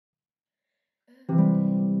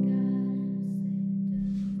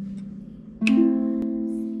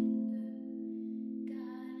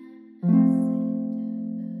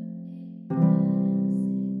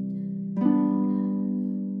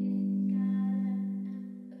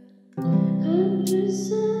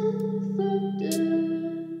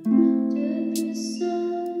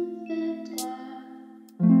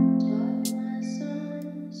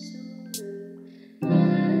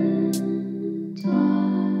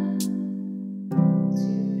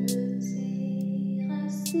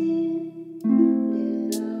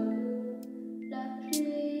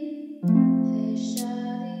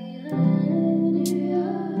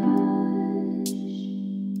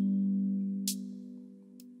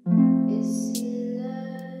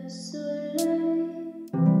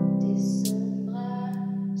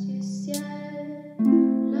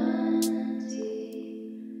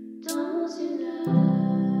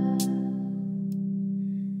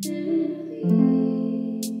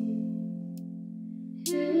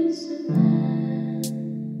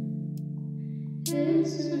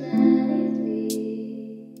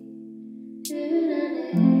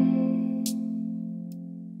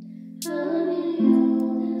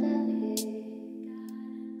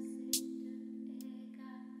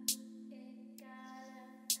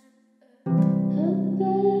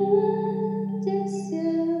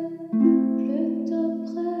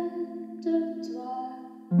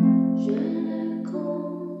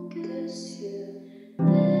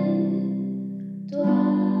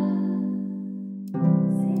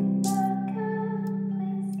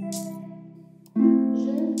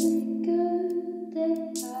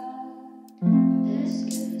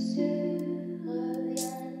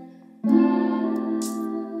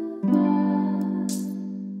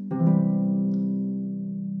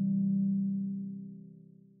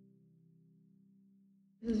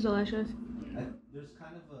delicious. There's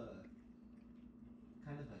kind of a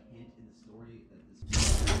hint in the story that this.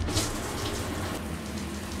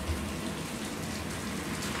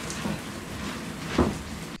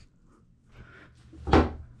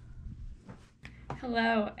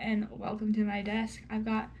 Hello and welcome to my desk. I've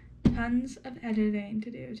got tons of editing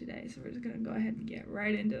to do today, so we're just gonna go ahead and get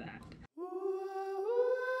right into that.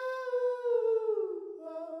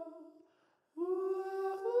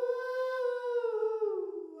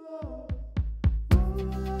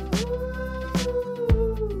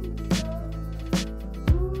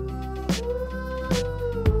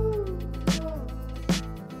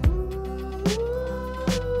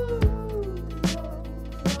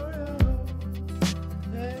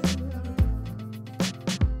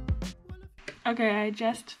 Okay, I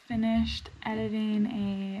just finished editing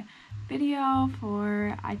a video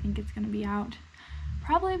for, I think it's gonna be out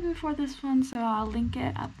probably before this one, so I'll link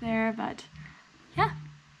it up there, but yeah,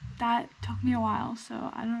 that took me a while,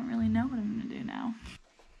 so I don't really know what I'm gonna do now.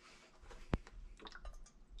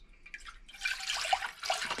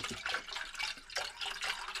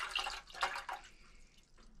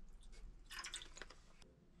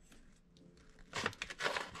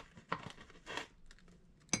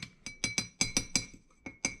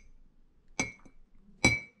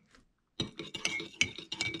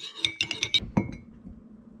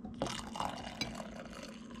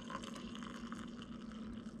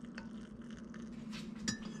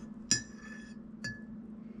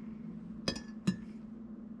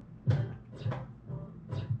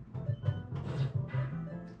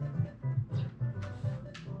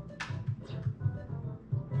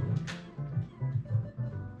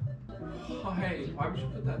 Oh, hey, why would you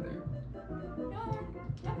put that there? No,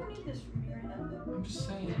 I don't need this from me right now. I'm just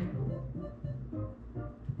saying.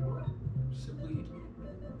 Simply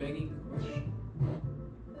begging the question.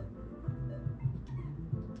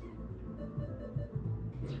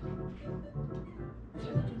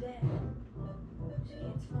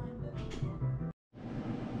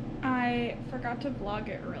 I forgot to vlog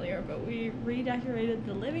it earlier, but we redecorated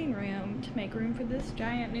the living room to make room for this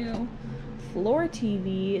giant new floor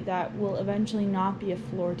TV that will eventually not be a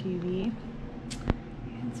floor TV.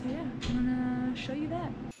 And so yeah, I'm gonna show you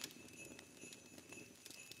that.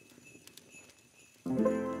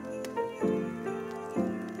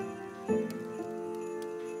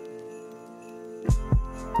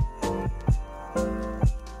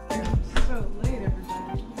 So late,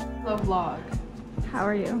 everybody. The vlog. How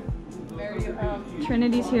are you? Very,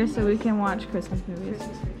 Trinity's here so we can watch Christmas movies.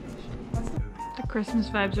 The Christmas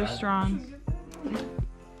vibes are strong.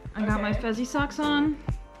 I got my fuzzy socks on.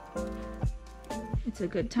 It's a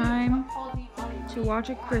good time to watch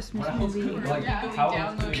a Christmas movie.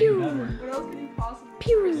 Pew!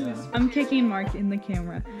 Pew! I'm kicking Mark in the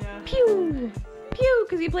camera. Pew! Pew!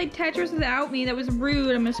 Because he played Tetris without me. That was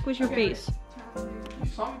rude. I'm gonna squish your face.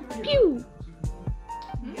 Pew!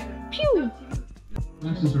 Pew!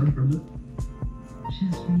 Glasses are permanent.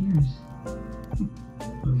 Just for years.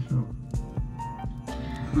 I'm sure.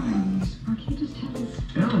 Oh, Spark, you just have this.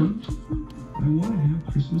 Ellen, I want to have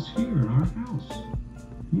Christmas here in our house.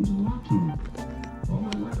 It means a lot to me. All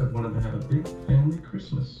my life I've wanted to have a big family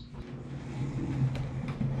Christmas.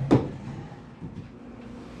 Good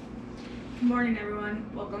morning, everyone.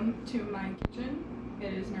 Welcome to my kitchen.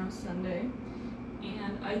 It is now Sunday,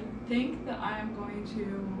 and I think that I am going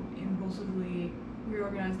to impulsively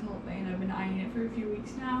reorganize the whole thing. I've been eyeing it for a few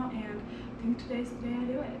weeks now, and I think today's the day I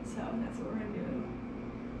do it, so that's what we're gonna do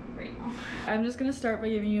right now. I'm just gonna start by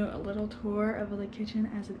giving you a little tour of the kitchen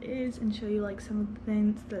as it is and show you like some of the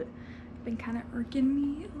things that have been kind of irking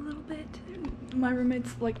me a little bit. My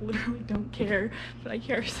roommates like literally don't care, but I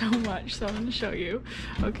care so much, so I'm gonna show you.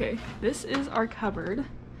 Okay, this is our cupboard,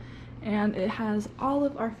 and it has all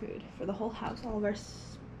of our food for the whole house, all of our,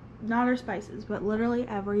 not our spices, but literally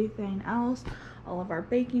everything else. All of our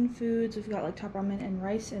baking foods. We've got like top ramen and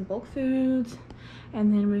rice and bulk foods,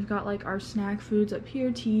 and then we've got like our snack foods up here,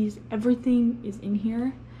 teas, everything is in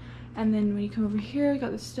here. And then when you come over here, we got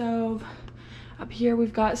the stove. Up here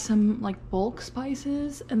we've got some like bulk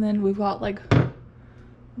spices, and then we've got like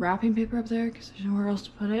wrapping paper up there because there's nowhere else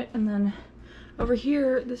to put it. And then over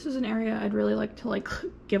here, this is an area I'd really like to like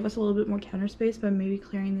give us a little bit more counter space by maybe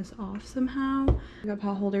clearing this off somehow. We got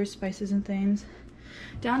pot holders, spices and things.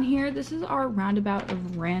 Down here, this is our roundabout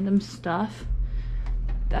of random stuff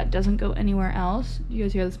that doesn't go anywhere else. You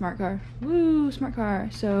guys hear the smart car? Woo, smart car.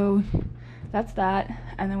 So that's that.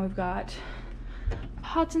 And then we've got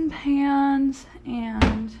pots and pans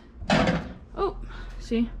and, oh,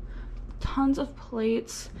 see, tons of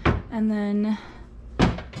plates, and then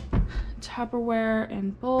Tupperware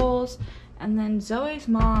and bowls, And then Zoe's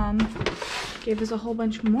mom gave us a whole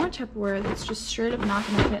bunch more Tupperware that's just straight up not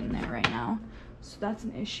gonna fit in there right now. So that's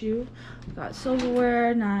an issue. We've got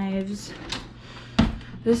silverware, knives.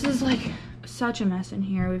 This is like such a mess in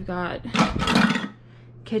here. We've got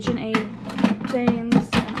KitchenAid things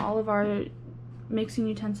and all of our mixing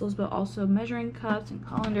utensils, but also measuring cups and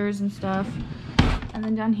colanders and stuff. And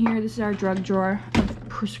then down here, this is our drug drawer of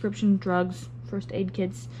prescription drugs, first aid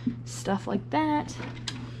kits, stuff like that.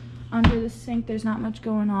 Under the sink, there's not much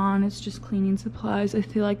going on. It's just cleaning supplies. I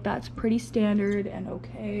feel like that's pretty standard and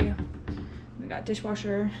okay. We got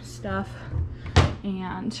dishwasher stuff,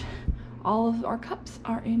 and all of our cups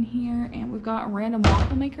are in here, and we've got a random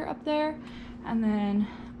waffle maker up there, and then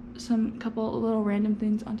couple little random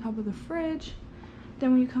things on top of the fridge.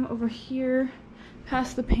 Then when you come over here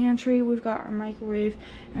past the pantry, we've got our microwave,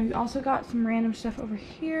 and we also got some random stuff over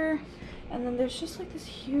here. And then there's just like this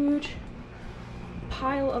huge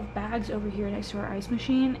pile of bags over here next to our ice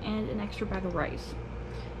machine and an extra bag of rice.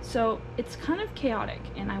 So it's kind of chaotic,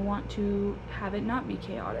 and I want to have it not be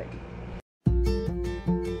chaotic.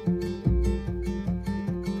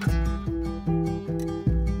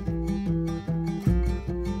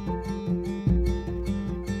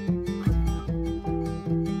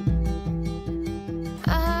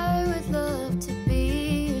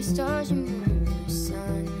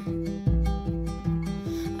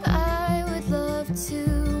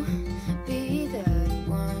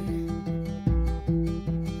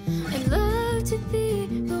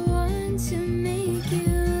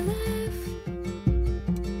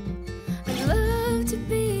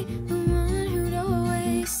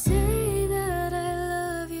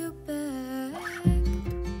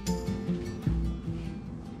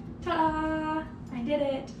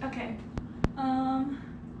 Okay,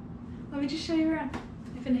 let me just show you around.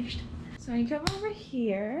 I finished. So when you come over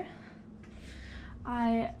here,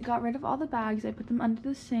 I got rid of all the bags. I put them under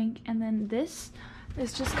the sink, and then this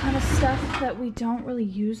is just kind of stuff that we don't really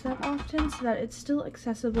use that often, so that it's still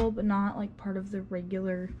accessible but not like part of the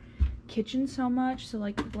regular kitchen so much. So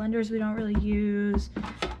like blenders we don't really use,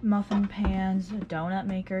 muffin pans, a donut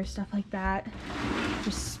maker, stuff like that,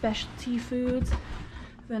 just specialty foods.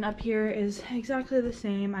 Then up here is exactly the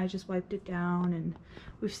same. I just wiped it down, and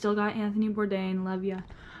we've still got Anthony Bourdain, love ya.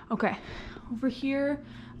 Okay, over here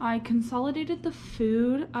I consolidated the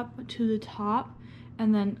food up to the top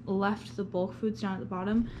and then left the bulk foods down at the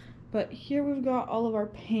bottom. But here we've got all of our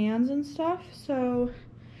pans and stuff, so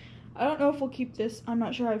I don't know if we'll keep this. I'm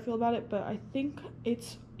not sure how I feel about it, but I think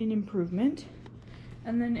it's an improvement.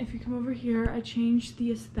 And then if you come over here, I changed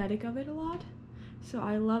the aesthetic of it a lot, so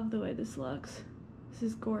I love the way this looks.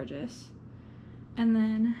 This is gorgeous. And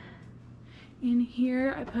then in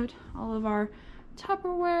here I put all of our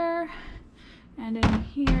Tupperware, and in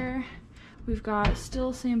here we've got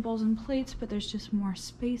still same bowls and plates, but there's just more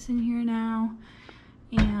space in here now.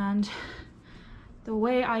 And the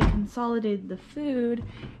way I consolidated the food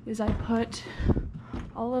is I put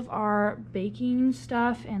all of our baking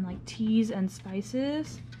stuff and like teas and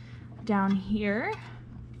spices down here.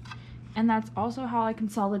 And that's also how I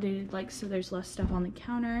consolidated, like, so there's less stuff on the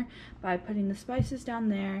counter, by putting the spices down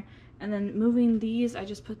there, and then moving these. I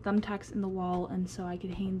just put thumbtacks in the wall, and so I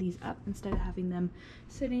could hang these up instead of having them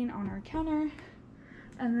sitting on our counter.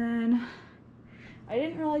 And then I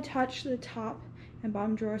didn't really touch the top and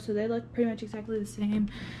bottom drawer, so they look pretty much exactly the same,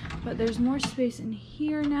 but there's more space in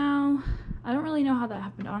here now. I don't really know how that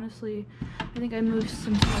happened, honestly. I think I moved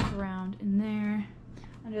some stuff around in there.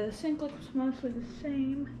 Under the sink looks mostly the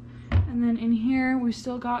same. And then in here, we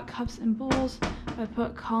still got cups and bowls. I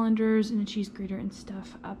put colanders and a cheese grater and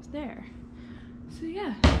stuff up there. So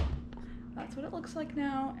yeah, that's what it looks like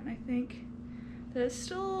now. And I think that it's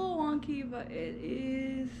still a little wonky, but it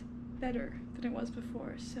is better than it was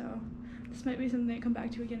before. So this might be something I come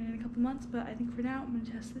back to again in a couple months, but I think for now, I'm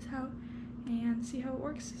gonna test this out and see how it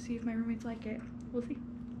works, see if my roommates like it. We'll see.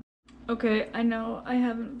 Okay, I know I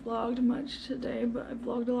haven't vlogged much today, but I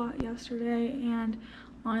vlogged a lot yesterday, and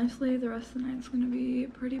honestly, the rest of the night's gonna be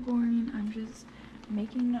pretty boring. I'm just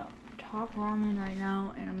making top ramen right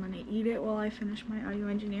now, and I'm gonna eat it while I finish my audio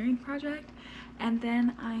engineering project. And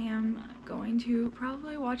then I am going to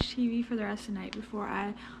probably watch TV for the rest of the night before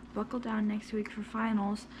I buckle down next week for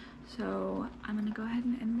finals. So I'm gonna go ahead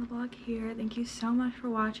and end the vlog here. Thank you so much for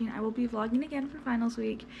watching. I will be vlogging again for finals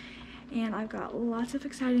week, and I've got lots of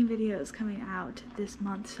exciting videos coming out this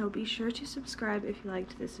month, so be sure to subscribe if you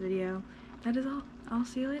liked this video. That is all. I'll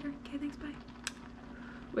see you later. Okay, thanks, bye.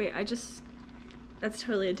 Wait, that's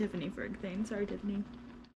totally a Tiffany Ferg thing. Sorry, Tiffany.